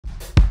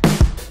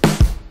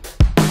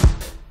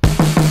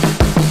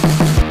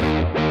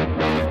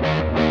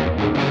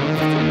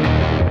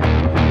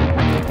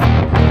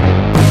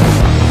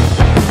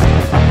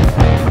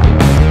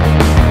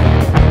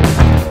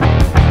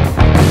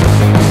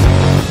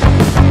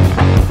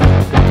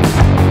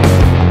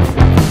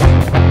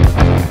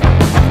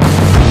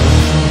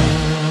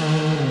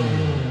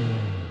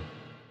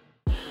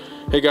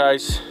Hey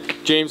guys,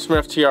 James from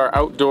FTR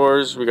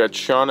Outdoors. We got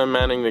Shauna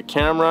manning the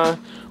camera,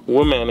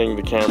 womanning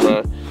the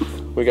camera.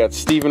 We got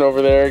Steven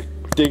over there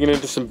digging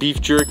into some beef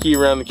jerky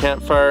around the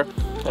campfire.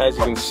 As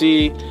you can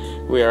see,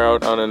 we are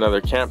out on another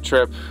camp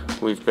trip.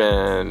 We've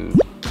been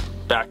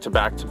back to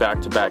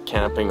back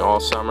camping all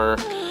summer.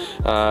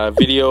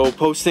 Video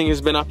posting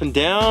has been up and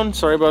down,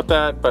 sorry about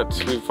that,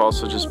 but we've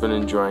also just been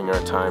enjoying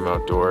our time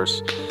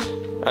outdoors,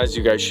 as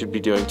you guys should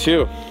be doing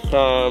too.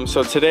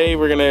 So today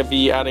we're going to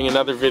be adding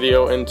another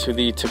video into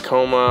the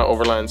Tacoma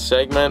Overland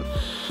segment,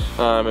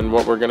 and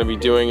what we're going to be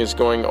doing is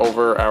going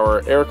over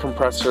our air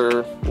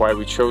compressor, why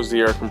we chose the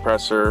air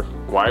compressor,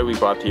 why we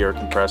bought the air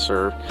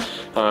compressor,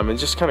 and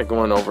just kind of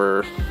going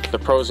over the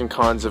pros and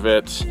cons of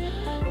it,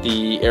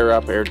 the air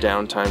up, air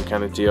down time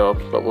kind of deal,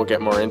 but we'll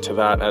get more into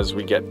that as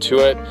we get to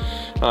it.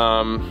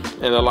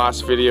 In the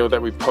last video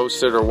that we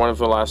posted, or one of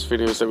the last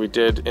videos that we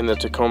did in the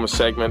Tacoma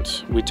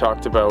segment, we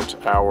talked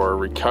about our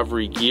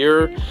recovery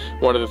gear.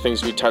 One of the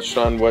things we touched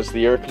on was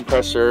the air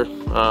compressor.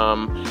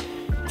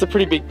 It's a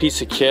pretty big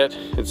piece of kit.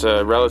 It's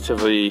a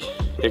relatively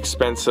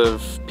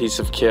expensive piece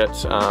of kit,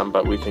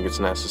 but we think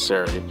it's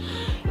necessary.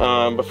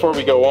 Before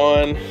we go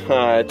on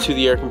to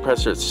the air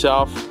compressor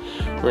itself,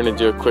 we're going to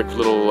do a quick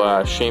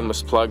little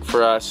shameless plug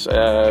for us.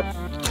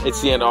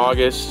 It's the end of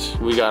August.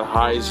 We got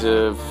highs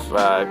of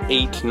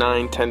 8,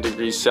 9, 10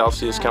 degrees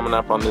Celsius coming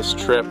up on this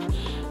trip.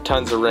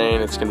 Tons of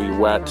rain. It's going to be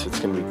wet. It's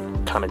going to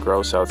be kind of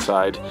gross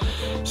outside.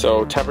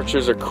 So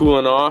temperatures are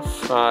cooling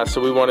off.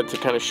 So we wanted to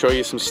kind of show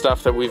you some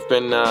stuff that we've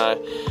been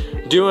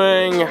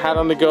doing, had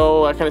on the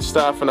go, that kind of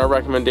stuff, and our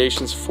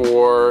recommendations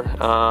for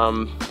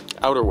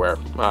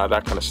outerwear,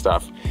 that kind of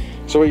stuff.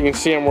 So what you can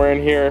see I'm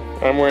wearing here,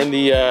 I'm wearing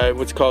the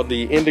what's called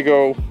the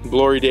Indigo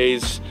Glory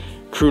Days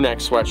crew neck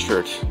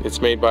sweatshirt.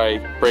 It's made by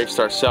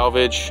Bravestar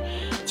Salvage.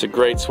 It's a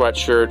great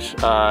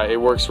sweatshirt. It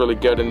works really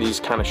good in these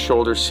kind of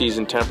shoulder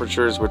season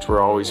temperatures, which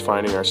we're always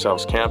finding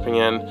ourselves camping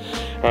in.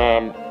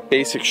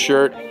 Basic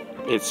shirt.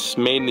 It's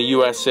made in the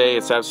USA.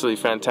 It's absolutely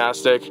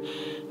fantastic.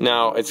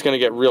 Now it's going to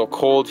get real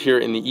cold here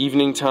in the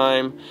evening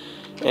time,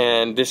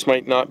 and this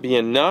might not be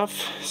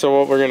enough. So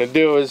what we're going to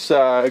do is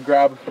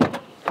grab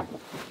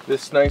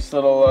this nice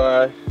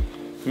little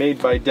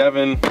made by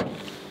Devin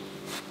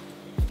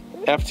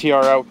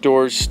FTR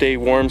Outdoors Stay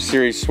Warm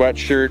Series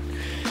sweatshirt.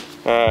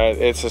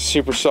 It's a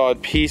super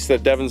solid piece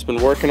that Devin's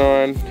been working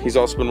on. He's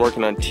also been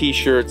working on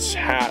t-shirts,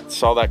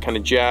 hats, all that kind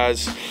of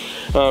jazz.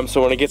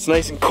 So when it gets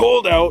nice and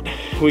cold out,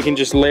 we can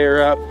just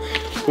layer up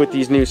with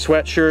these new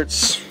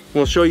sweatshirts.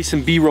 We'll show you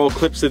some B-roll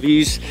clips of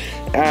these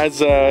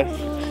as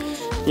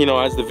you know,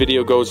 as the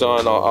video goes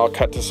on. I'll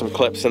cut to some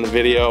clips in the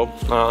video.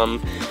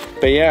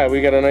 But yeah,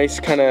 we got a nice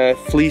kind of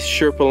fleece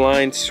Sherpa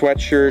lined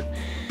sweatshirt.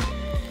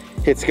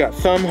 It's got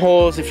thumb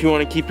holes if you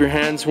want to keep your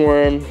hands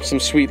warm,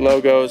 some sweet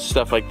logos,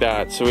 stuff like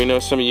that. So we know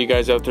some of you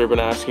guys out there have been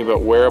asking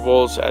about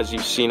wearables, as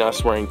you've seen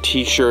us wearing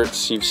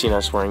t-shirts, you've seen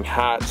us wearing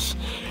hats.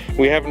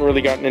 We haven't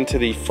really gotten into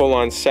the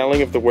full-on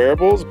selling of the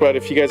wearables, but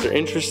if you guys are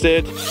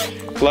interested,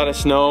 let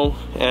us know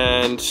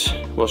and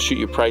we'll shoot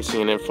you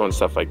pricing and info and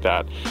stuff like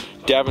that.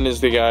 Devin is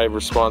the guy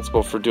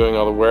responsible for doing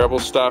all the wearable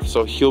stuff,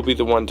 so he'll be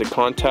the one to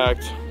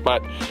contact,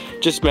 but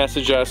just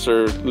message us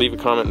or leave a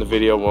comment in the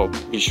video. We'll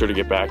be sure to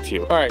get back to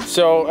you. Alright,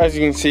 so as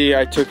you can see,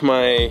 I took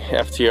my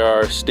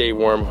FTR Stay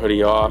Warm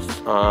hoodie off,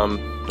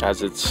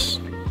 as it's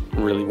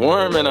really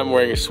warm and I'm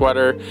wearing a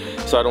sweater,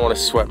 so I don't want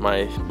to sweat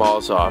my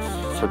balls off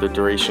for the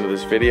duration of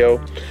this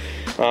video.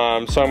 So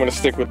I'm going to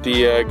stick with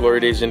the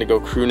Glory Days Indigo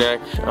crew neck.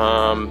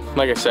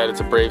 Like I said, it's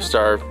a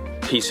Bravestar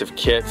piece of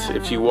kit.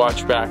 If you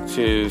watch back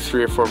to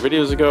 3 or 4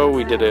 videos ago,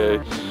 we did a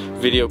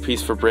video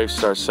piece for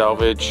Bravestar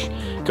Salvage.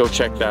 Go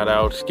check that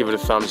out, give it a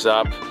thumbs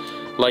up,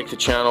 like the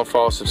channel,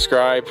 follow,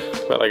 subscribe.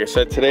 But like I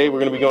said, today we're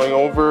going to be going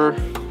over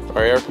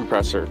our air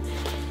compressor.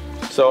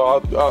 So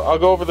I'll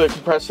go over the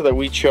compressor that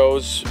we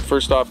chose.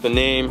 First off, the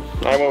name.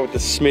 I went with the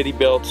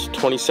Smittybilt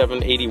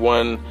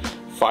 2781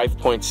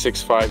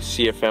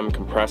 5.65 CFM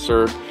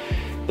compressor.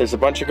 There's a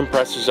bunch of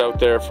compressors out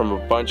there from a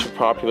bunch of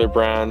popular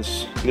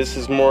brands. This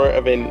is more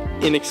of an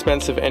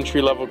inexpensive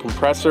entry-level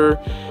compressor,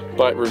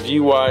 but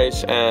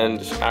review-wise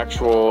and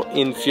actual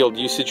in-field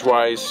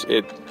usage-wise,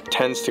 it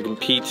tends to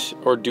compete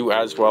or do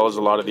as well as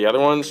a lot of the other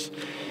ones.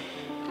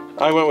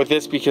 I went with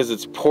this because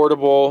it's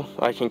portable.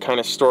 I can kind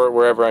of store it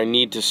wherever I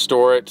need to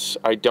store it.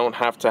 I don't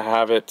have to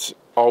have it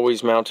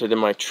always mounted in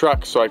my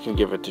truck, so I can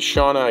give it to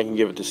Shauna, I can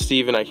give it to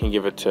Steven, I can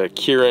give it to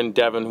Kieran,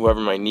 Devin, whoever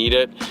might need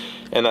it.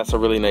 And that's a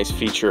really nice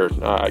feature.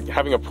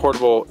 Having a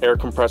portable air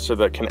compressor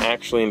that can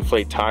actually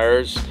inflate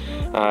tires,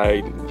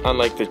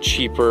 unlike the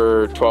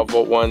cheaper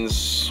 12-volt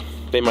ones,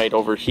 they might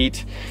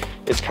overheat.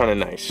 It's kind of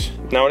nice.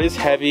 Now it is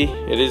heavy,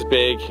 it is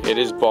big, it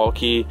is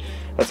bulky.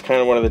 That's kind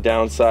of one of the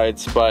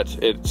downsides,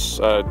 but it's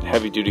a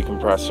heavy-duty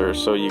compressor,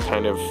 so you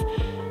kind of,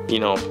 you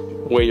know,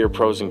 weigh your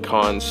pros and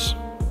cons.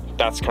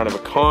 That's kind of a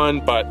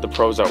con, but the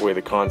pros outweigh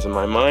the cons in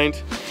my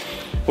mind.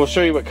 We'll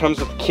show you what comes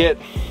with the kit.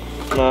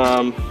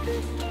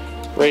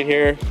 Right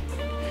here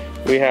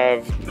we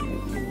have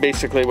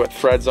basically what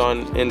threads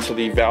on into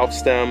the valve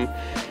stem.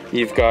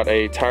 You've got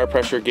a tire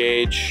pressure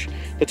gauge,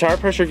 The tire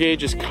pressure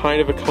gauge is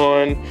kind of a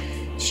con.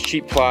 It's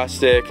cheap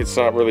plastic, it's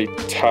not really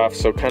tough,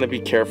 so kind of be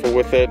careful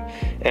with it.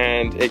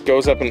 And it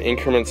goes up in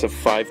increments of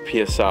 5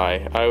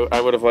 psi. I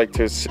would have liked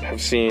to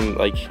have seen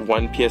like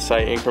 1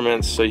 psi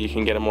increments so you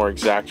can get a more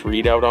exact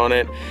readout on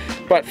it.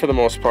 But for the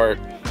most part,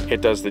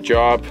 it does the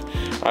job.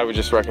 I would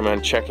just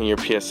recommend checking your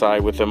psi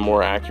with a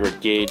more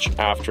accurate gauge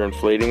after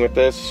inflating with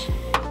this.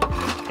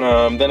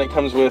 Then it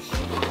comes with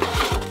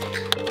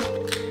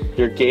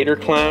your gator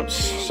clamps.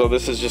 So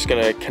this is just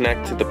going to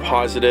connect to the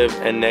positive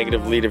and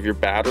negative lead of your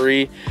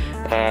battery.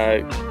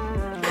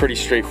 Pretty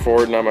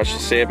straightforward, not much to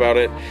say about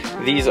it.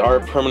 These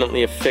are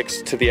permanently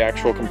affixed to the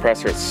actual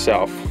compressor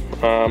itself.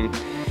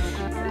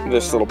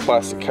 This little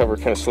plastic cover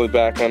kind of slid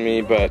back on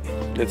me, but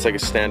it's like a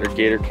standard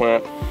gator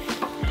clamp.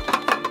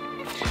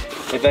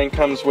 It then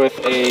comes with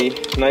a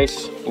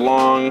nice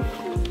long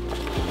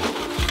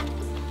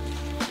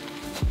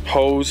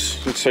hose,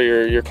 so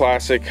your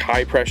classic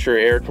high pressure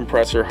air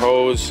compressor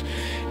hose.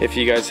 If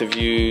you guys have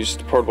used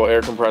portable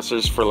air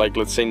compressors for, like,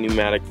 let's say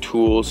pneumatic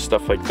tools,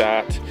 stuff like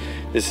that,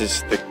 this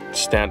is the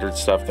standard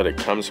stuff that it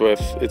comes with.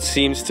 It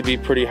seems to be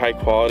pretty high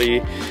quality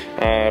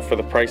for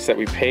the price that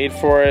we paid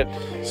for it,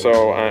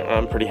 so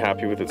I'm pretty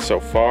happy with it so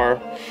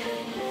far.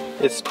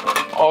 It's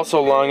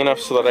also long enough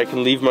so that I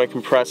can leave my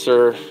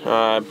compressor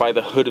by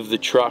the hood of the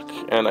truck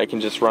and I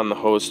can just run the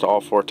hose to all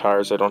 4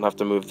 tires. I don't have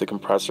to move the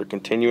compressor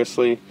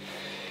continuously.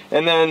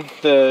 And then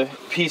the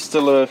piece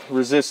de la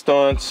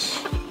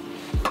resistance,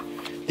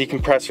 the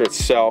compressor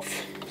itself.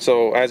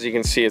 So as you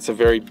can see, it's a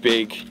very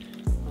big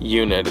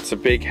unit. It's a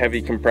big,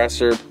 heavy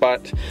compressor,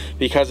 but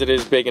because it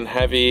is big and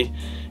heavy,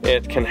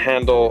 it can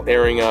handle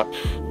airing up,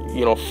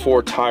 you know,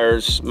 4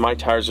 tires. My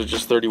tires are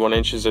just 31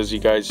 inches, as you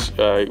guys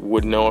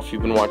would know if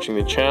you've been watching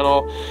the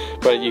channel,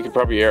 but you could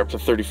probably air up to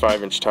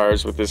 35-inch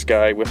tires with this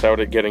guy without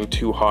it getting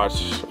too hot,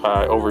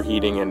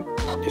 overheating, and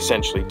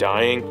essentially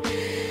dying.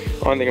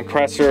 On the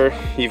compressor,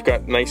 you've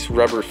got nice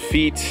rubber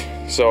feet,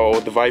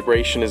 so the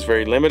vibration is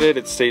very limited.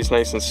 It stays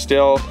nice and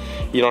still.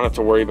 You don't have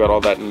to worry about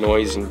all that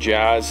noise and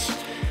jazz.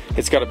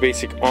 It's got a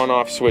basic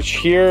on-off switch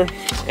here,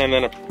 and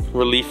then a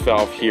relief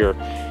valve here.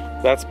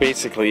 That's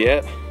basically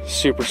it.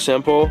 Super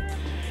simple.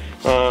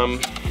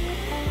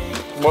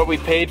 What we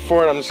paid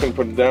for it, I'm just gonna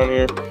put it down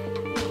here.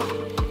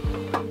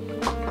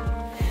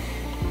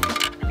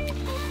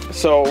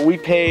 So we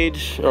paid,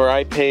 or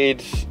I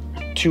paid,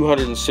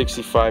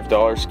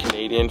 $265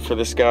 Canadian for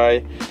this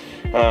guy.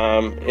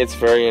 It's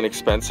very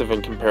inexpensive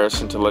in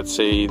comparison to, let's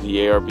say,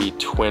 the ARB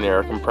twin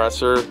air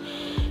compressor.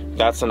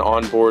 That's an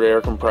onboard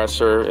air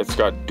compressor. It's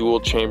got dual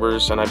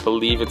chambers, and I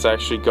believe it's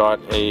actually got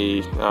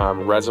a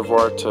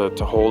reservoir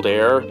to hold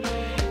air.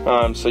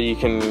 So you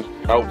can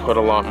output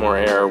a lot more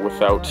air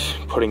without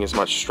putting as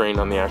much strain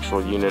on the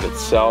actual unit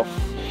itself.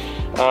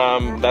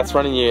 That's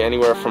running you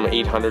anywhere from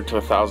 800 to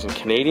 1,000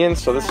 Canadian,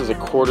 so this is a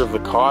quarter of the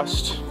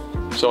cost.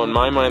 So in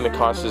my mind, the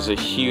cost is a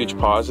huge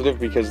positive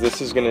because this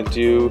is going to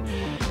do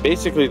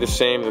basically the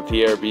same that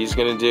the ARB is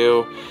going to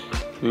do.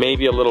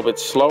 Maybe a little bit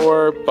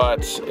slower,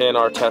 but in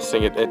our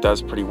testing it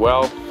does pretty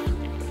well.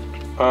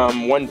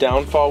 One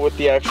downfall with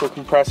the actual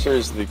compressor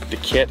is the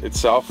kit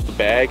itself, the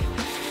bag.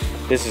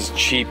 This is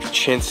cheap,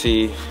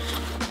 chintzy,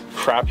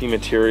 crappy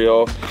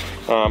material.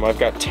 I've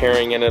got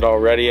tearing in it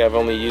already. I've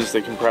only used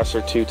the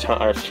compressor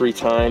 3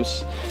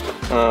 times.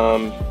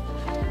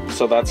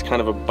 So that's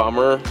kind of a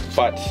bummer,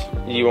 but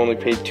you only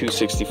paid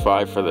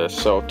 $265 for this.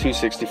 So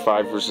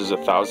 $265 versus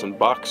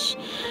 $1,000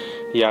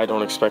 Yeah, I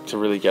don't expect to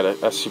really get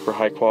a super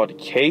high quality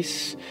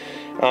case.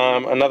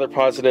 Another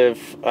positive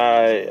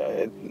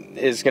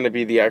is going to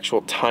be the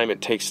actual time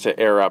it takes to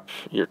air up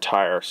your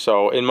tire.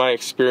 So in my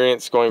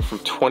experience, going from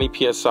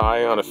 20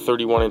 psi on a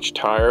 31-inch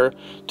tire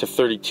to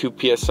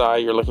 32 psi,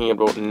 you're looking at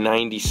about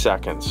 90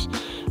 seconds.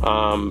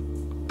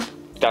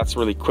 That's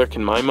really quick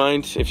in my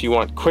mind. If you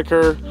want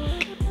quicker,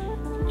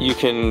 you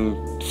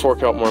can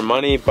fork out more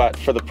money, but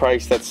for the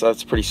price,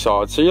 that's pretty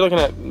solid. So you're looking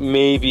at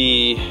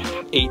maybe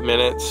 8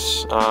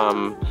 minutes,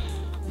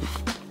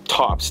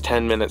 tops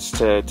 10 minutes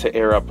to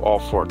air up all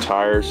 4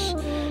 tires.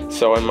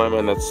 So in my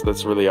mind,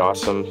 that's really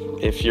awesome.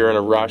 If you're in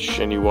a rush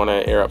and you want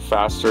to air up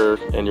faster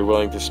and you're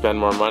willing to spend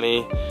more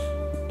money,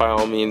 by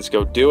all means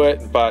go do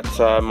it. But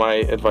my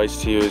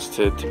advice to you is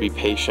to be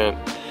patient.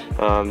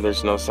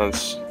 There's no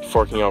sense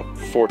forking out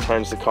 4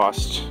 times the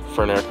cost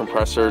for an air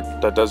compressor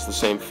that does the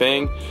same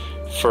thing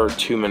for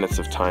 2 minutes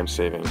of time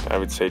saving. I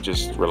would say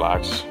just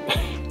relax,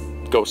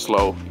 go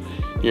slow.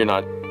 You're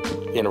not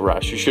in a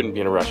rush. You shouldn't be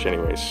in a rush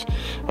anyways.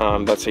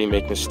 That's how you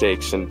make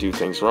mistakes and do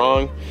things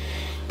wrong.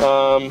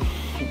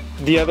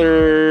 The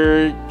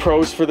other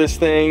pros for this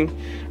thing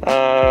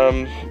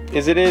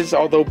is,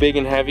 although big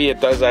and heavy,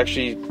 it does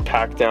actually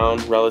pack down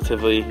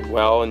relatively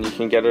well, and you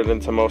can get it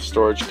into most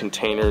storage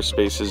containers,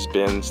 spaces,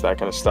 bins, that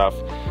kind of stuff.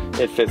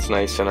 It fits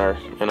nice in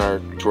our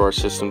drawer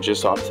system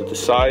just off to the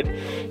side.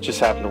 Just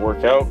happened to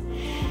work out.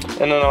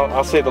 And then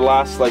I'll say the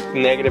last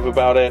negative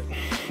about it.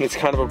 It's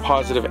kind of a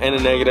positive and a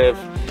negative.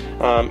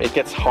 It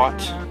gets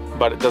hot,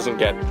 but it doesn't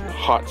get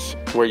hot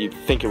where you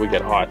think it would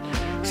get hot.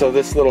 So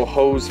this little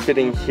hose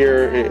fitting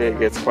here, it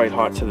gets quite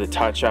hot to the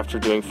touch after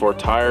doing 4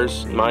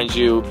 tires. Mind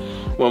you,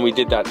 when we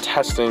did that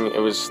testing, it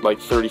was like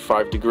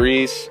 35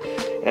 degrees,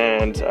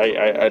 and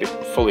I'd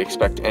fully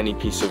expect any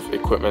piece of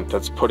equipment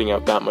that's putting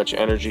out that much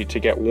energy to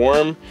get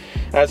warm.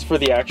 As for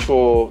the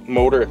actual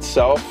motor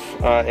itself,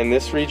 in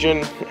this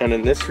region and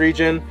in this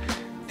region,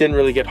 didn't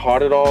really get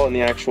hot at all, and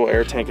the actual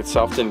air tank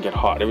itself didn't get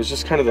hot. It was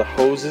just kind of the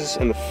hoses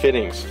and the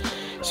fittings.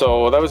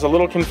 So that was a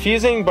little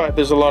confusing, but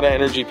there's a lot of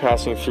energy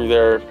passing through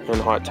there in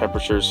hot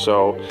temperatures,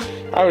 so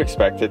I would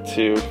expect it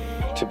to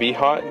be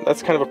hot.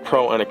 That's kind of a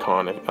pro and a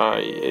con.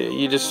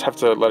 You just have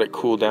to let it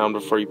cool down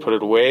before you put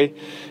it away,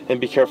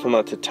 and be careful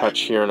not to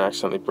touch here and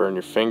accidentally burn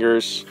your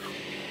fingers.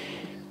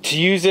 To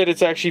use it,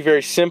 it's actually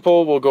very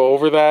simple. We'll go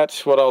over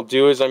that. What I'll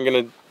do is I'm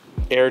gonna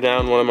air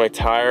down one of my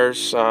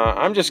tires.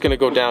 I'm just gonna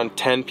go down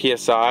 10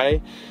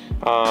 psi,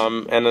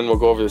 and then we'll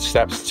go over the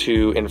steps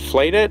to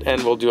inflate it,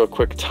 and we'll do a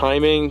quick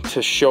timing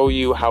to show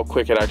you how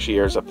quick it actually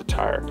airs up the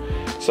tire.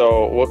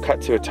 So we'll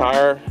cut to a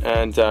tire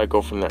and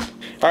go from there.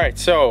 All right,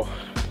 so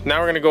now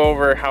we're gonna go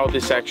over how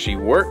this actually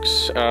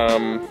works.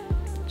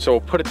 So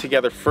we'll put it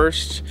together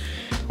first.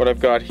 What I've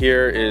got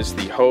here is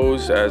the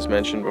hose, as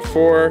mentioned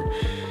before.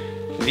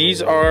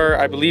 These are,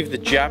 I believe, the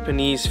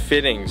Japanese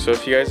fitting. So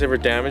if you guys ever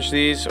damage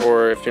these,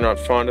 or if you're not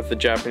fond of the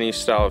Japanese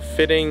style of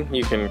fitting,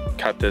 you can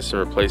cut this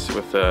and replace it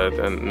with the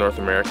North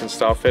American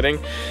style fitting.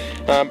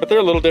 But they're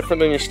a little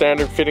different than your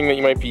standard fitting that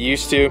you might be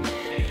used to.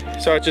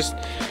 So it just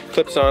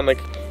clips on like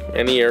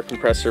any air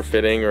compressor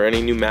fitting or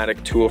any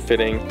pneumatic tool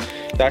fitting.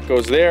 That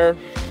goes there,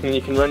 and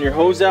you can run your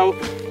hose out.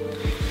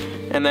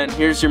 And then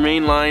here's your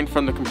main line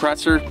from the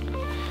compressor,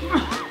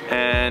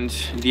 and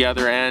the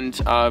other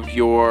end of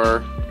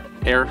your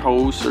air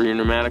hose or your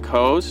pneumatic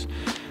hose.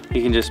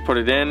 You can just put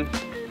it in,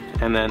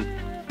 and then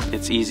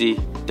it's easy,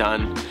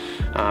 done.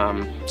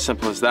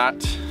 Simple as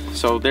that.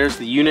 So there's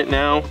the unit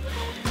now.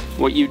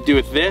 What you do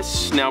with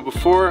this, now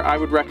before I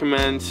would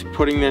recommend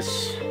putting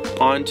this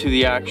onto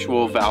the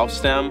actual valve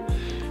stem.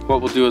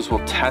 What we'll do is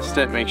we'll test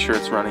it, make sure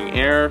it's running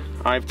air.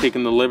 I've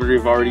taken the liberty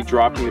of already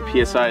dropping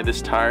the PSI of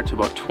this tire to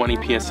about 20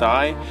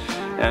 PSI,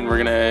 and we're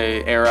gonna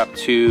air up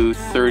to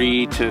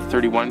 30 to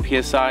 31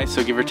 PSI,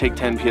 so give or take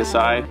 10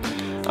 PSI.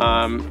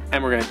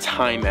 And we're gonna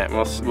time it.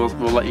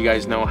 We'll let you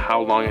guys know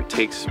how long it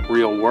takes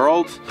real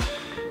world.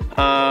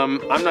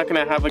 I'm not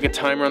gonna have like a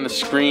timer on the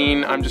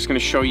screen. I'm just gonna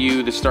show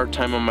you the start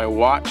time on my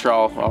watch, or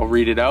I'll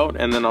read it out,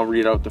 and then I'll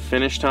read out the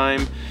finish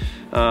time.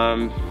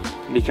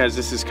 Because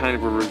this is kind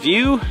of a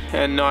review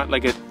and not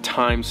like a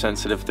time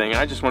sensitive thing.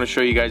 I just want to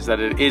show you guys that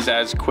it is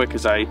as quick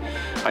as I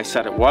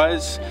said it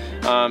was.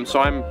 So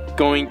I'm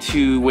going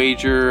to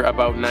wager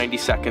about 90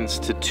 seconds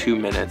to 2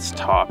 minutes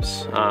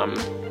tops.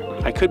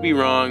 I could be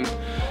wrong,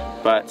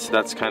 but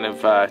that's kind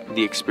of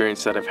the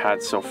experience that I've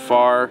had so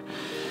far.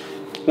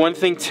 One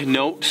thing to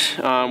note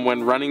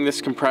when running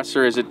this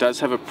compressor is it does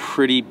have a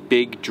pretty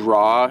big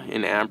draw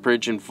in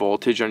amperage and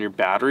voltage on your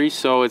battery,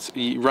 so it's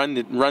you run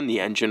the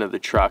engine of the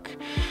truck.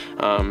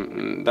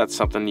 That's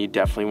something you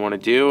definitely want to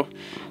do.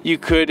 You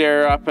could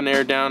air up and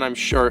air down, I'm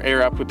sure,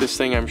 air up with this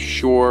thing, I'm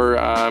sure,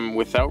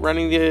 without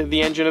running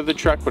the engine of the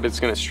truck, but it's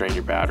going to strain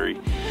your battery.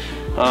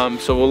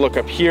 So we'll look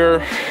up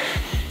here.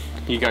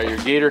 You got your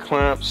gator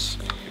clamps.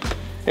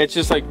 It's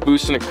just like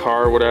boosting a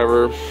car or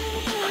whatever.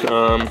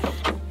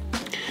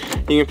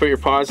 You can put your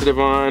positive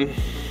on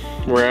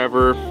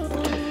wherever.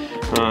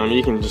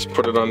 You can just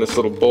put it on this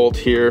little bolt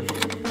here,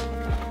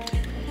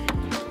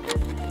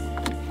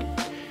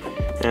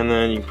 and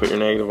then you can put your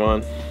negative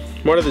on.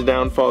 One of the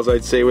downfalls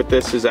I'd say with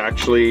this is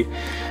actually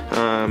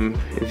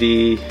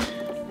the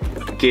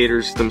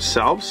gators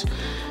themselves.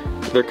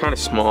 They're kind of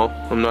small.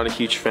 I'm not a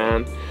huge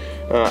fan.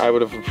 I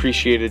would have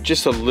appreciated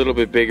just a little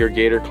bit bigger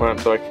gator clamp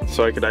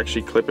so I could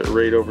actually clip it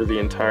right over the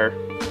entire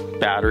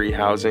battery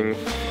housing.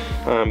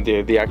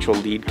 The actual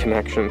lead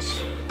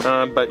connections.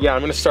 But yeah,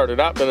 I'm gonna start it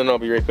up and then I'll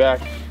be right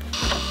back.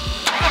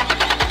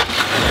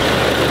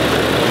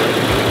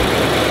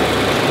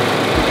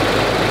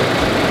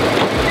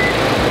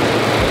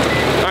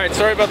 Alright,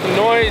 sorry about the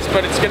noise,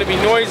 but it's gonna be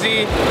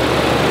noisy.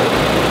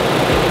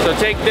 So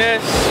take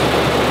this,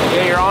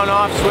 get your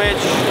on-off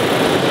switch,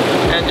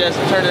 and just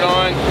turn it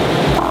on.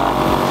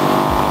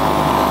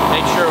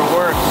 Make sure it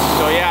works.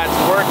 So yeah, it's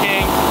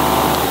working.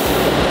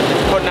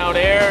 Putting out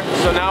air.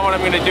 So now what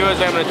I'm going to do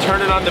is I'm going to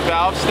turn it on the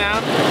valve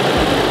stem,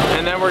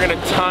 and then we're going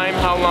to time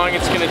how long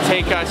it's going to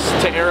take us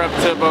to air up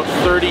to about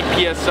 30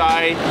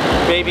 PSI,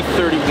 maybe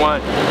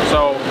 31.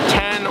 So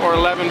 10 or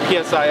 11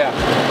 PSI up.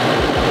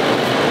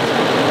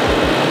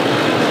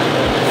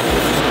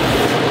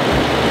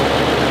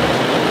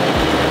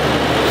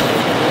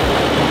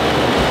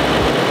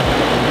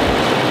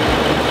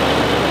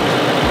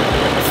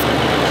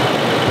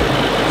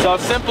 So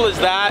as simple as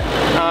that.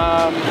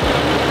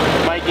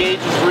 My gauge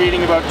is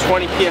reading about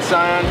 20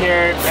 PSI on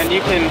here, and you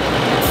can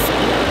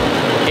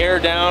air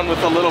down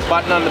with a little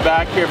button on the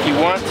back here if you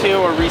want to,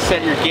 or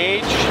reset your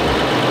gauge.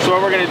 So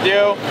what we're going to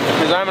do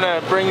is I'm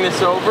going to bring this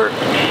over,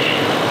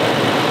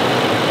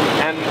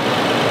 and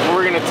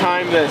we're going to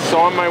time this. So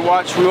on my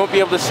watch, we won't be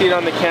able to see it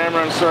on the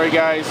camera, I'm sorry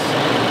guys,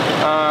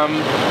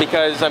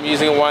 because I'm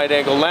using a wide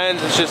angle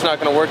lens. It's just not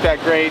going to work that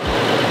great.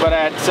 But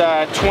at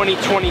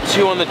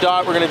 20:22 on the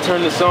dot, we're going to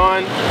turn this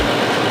on.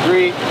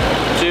 3,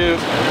 2,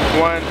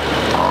 1.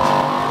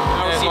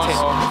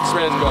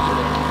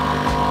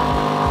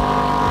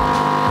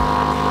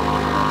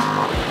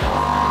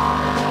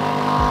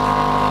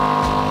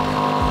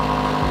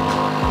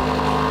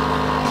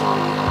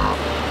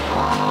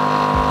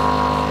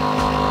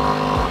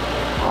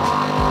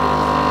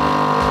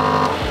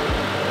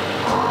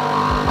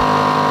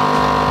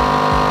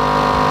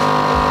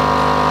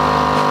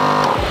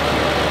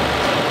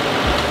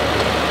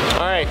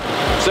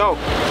 So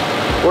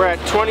we're at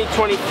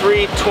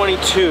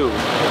 20:23:22.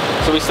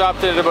 So we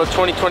stopped it at about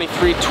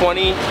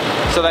 20:23:20.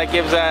 So that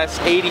gives us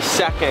 80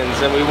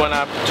 seconds and we went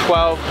up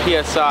 12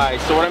 PSI.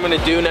 So what I'm going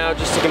to do now,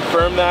 just to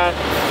confirm that,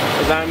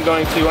 is I'm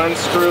going to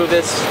unscrew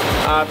this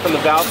from the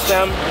valve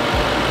stem.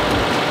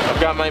 I've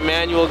got my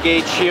manual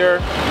gauge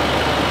here.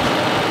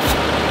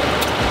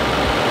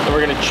 And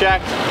we're going to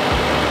check.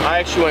 I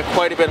actually went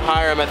quite a bit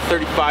higher. I'm at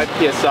 35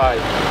 PSI.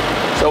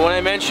 So when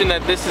I mentioned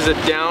that this is a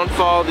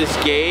downfall, this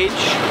gauge,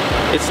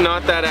 it's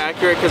not that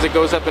accurate because it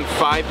goes up in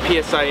 5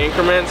 PSI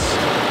increments.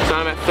 So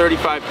I'm at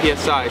 35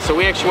 PSI. So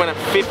we actually went up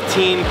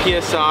 15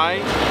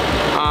 PSI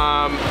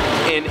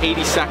in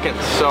 80 seconds.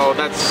 So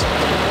that's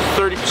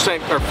 30%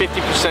 or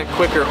 50%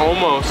 quicker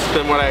almost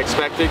than what I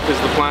expected, because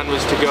the plan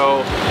was to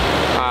go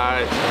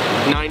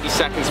 90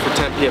 seconds for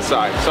 10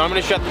 PSI. So I'm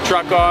going to shut the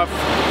truck off,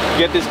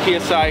 get this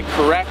PSI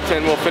correct,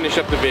 and we'll finish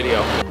up the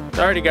video.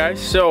 Alrighty guys,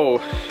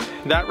 so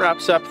that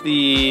wraps up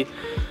the,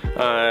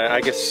 I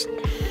guess,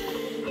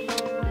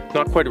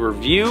 not quite a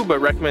review,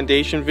 but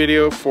recommendation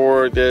video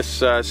for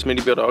this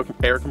Smittybilt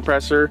air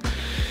compressor.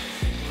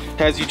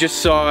 As you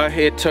just saw,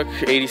 it took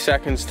 80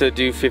 seconds to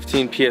do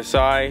 15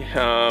 PSI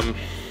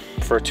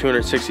for a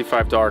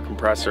 $265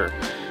 compressor.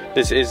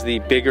 This is the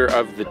bigger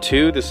of the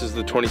two. This is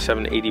the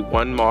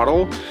 2781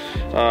 model.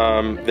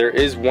 There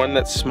is one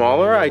that's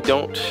smaller. I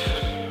don't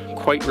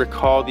quite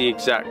recall the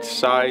exact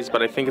size,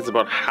 but I think it's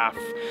about half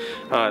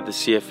the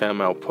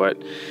CFM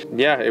output.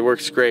 Yeah, it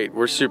works great.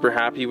 We're super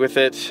happy with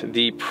it.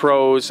 The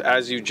pros,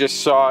 as you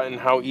just saw, and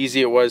how easy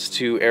it was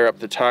to air up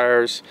the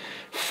tires,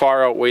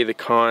 far outweigh the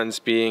cons,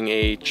 being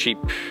a cheap,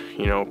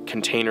 you know,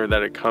 container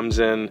that it comes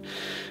in,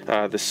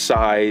 the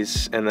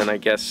size, and then I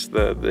guess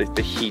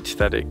the heat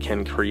that it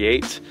can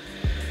create.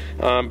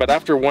 But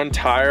after one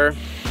tire,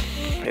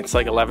 it's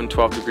like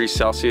 11-12 degrees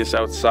Celsius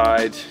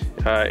outside.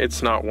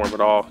 It's not warm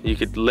at all. You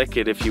could lick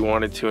it if you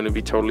wanted to and it'd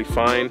be totally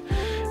fine.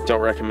 Don't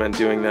recommend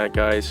doing that,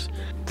 guys.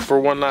 For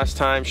one last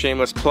time,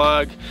 shameless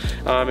plug,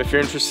 if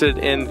you're interested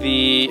in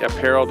the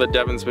apparel that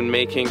Devin's been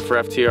making for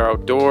FTR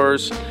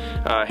Outdoors,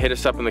 hit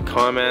us up in the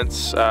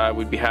comments.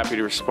 We'd be happy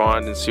to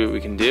respond and see what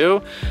we can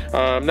do.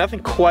 Nothing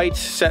quite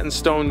set in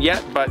stone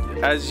yet, but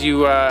as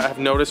you have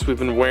noticed, we've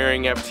been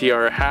wearing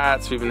FTR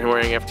hats, we've been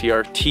wearing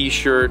FTR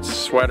t-shirts,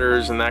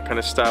 sweaters, and that kind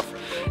of stuff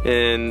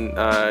in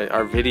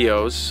our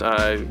videos,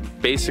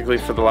 basically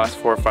for the last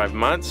 4 or 5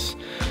 months.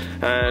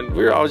 And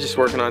we're all just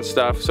working on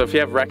stuff. So if you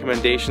have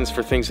recommendations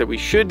for things that we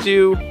should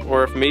do,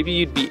 or if maybe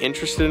you'd be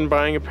interested in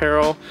buying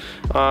apparel,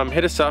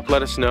 hit us up,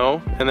 let us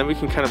know, and then we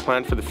can kind of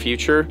plan for the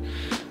future.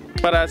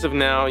 But as of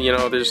now, you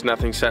know, there's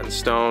nothing set in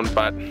stone,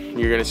 but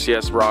you're gonna see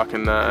us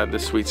rocking the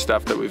sweet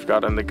stuff that we've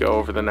got on the go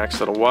over the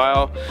next little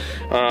while.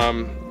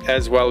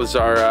 As well as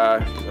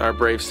our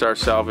Brave Star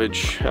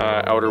Salvage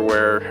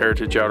outerwear,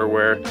 heritage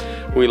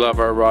outerwear. We love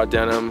our raw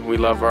denim, we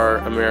love our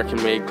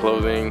American made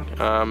clothing.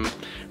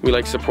 We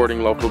like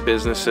supporting local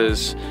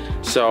businesses.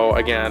 So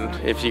again,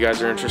 if you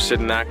guys are interested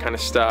in that kind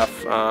of stuff,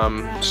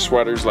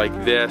 sweaters like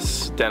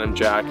this, denim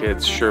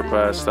jackets,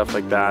 Sherpa, stuff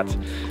like that,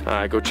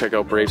 go check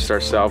out Brave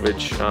Star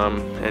Salvage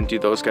and do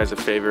those guys a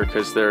favor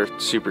because they're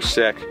super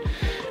sick.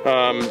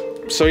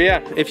 So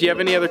yeah, if you have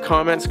any other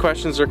comments,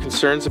 questions, or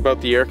concerns about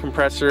the air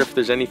compressor, if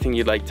there's anything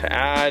you'd like to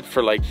add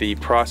for like the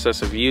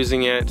process of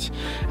using it,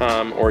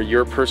 or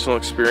your personal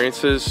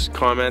experiences,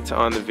 comment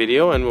on the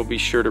video and we'll be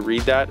sure to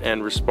read that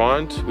and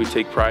respond. We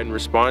take pride in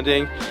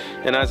responding.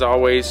 And as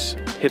always,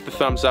 hit the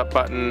thumbs up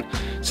button,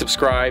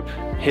 subscribe,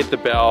 hit the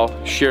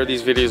bell, share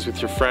these videos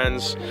with your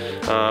friends.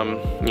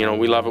 You know,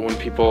 we love it when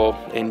people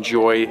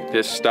enjoy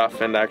this stuff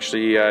and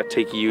actually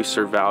take use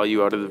or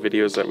value out of the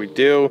videos that we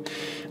do.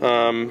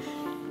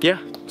 Yeah,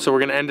 so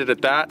we're gonna end it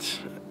at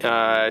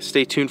that.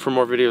 Stay tuned for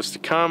more videos to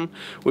come.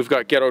 We've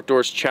got Get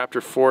Outdoors Chapter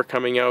 4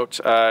 coming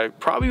out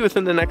probably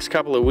within the next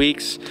couple of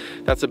weeks.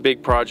 That's a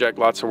big project,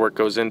 lots of work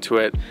goes into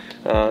it.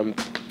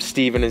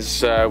 Steven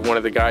is one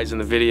of the guys in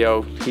the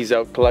video. He's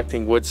out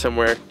collecting wood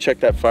somewhere.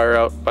 Check that fire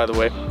out, by the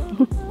way.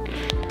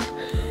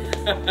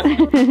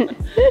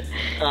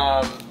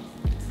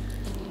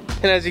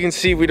 And as you can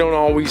see, we don't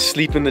always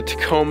sleep in the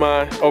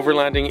Tacoma.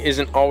 Overlanding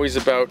isn't always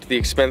about the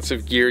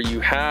expensive gear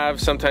you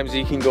have. Sometimes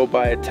you can go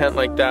buy a tent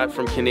like that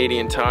from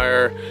Canadian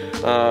Tire,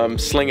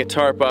 sling a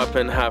tarp up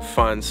and have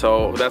fun.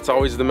 So that's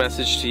always the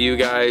message to you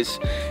guys.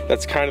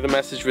 That's kind of the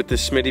message with the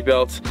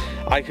Smittybilt.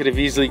 I could have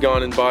easily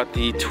gone and bought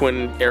the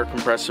twin air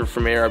compressor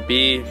from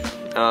ARB,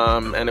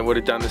 and it would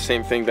have done the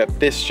same thing that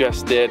this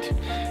just did.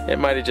 It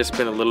might have just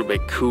been a little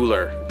bit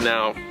cooler.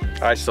 Now,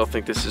 I still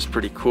think this is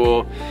pretty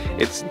cool.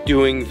 It's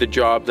doing the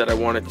job that I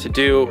want it to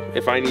do.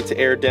 If I need to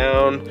air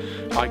down,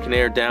 I can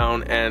air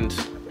down and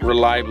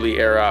reliably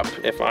air up.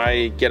 If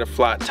I get a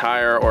flat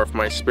tire or if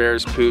my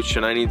spares pooch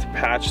and I need to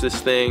patch this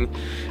thing,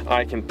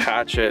 I can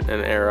patch it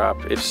and air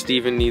up. If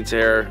Steven needs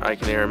air, I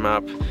can air him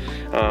up.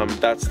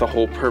 That's the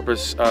whole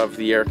purpose of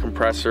the air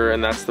compressor,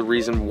 and that's the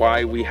reason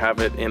why we have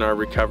it in our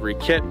recovery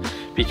kit,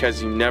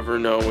 because you never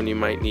know when you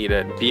might need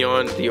it,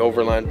 beyond the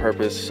overland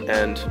purpose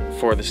and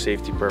for the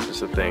safety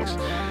purpose of things.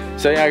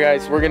 So yeah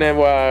guys, we're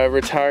gonna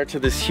retire to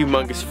this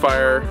humongous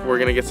fire. We're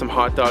gonna get some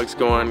hot dogs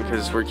going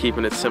because we're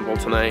keeping it simple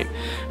tonight.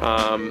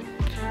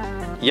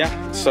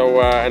 Yeah,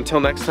 so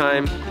until next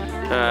time,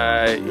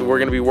 we're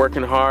gonna be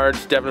working hard.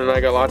 Devin and I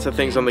got lots of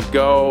things on the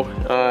go.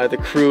 The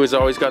crew has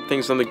always got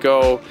things on the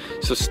go.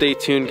 So stay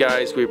tuned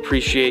guys, we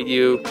appreciate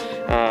you.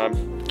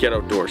 Get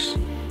outdoors.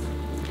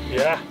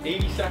 Yeah,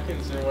 80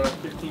 seconds and we're at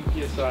 15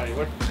 PSI. It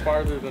went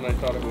farther than I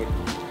thought it would.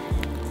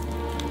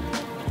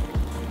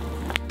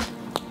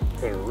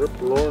 Got a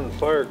rip-roaring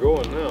fire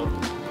going now.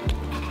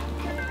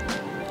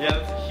 Yeah,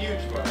 that's a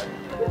huge fire.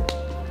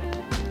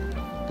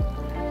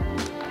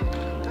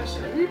 That's a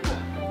ripper.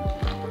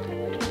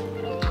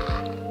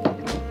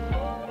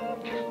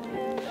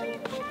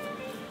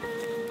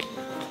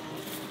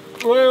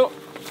 Well,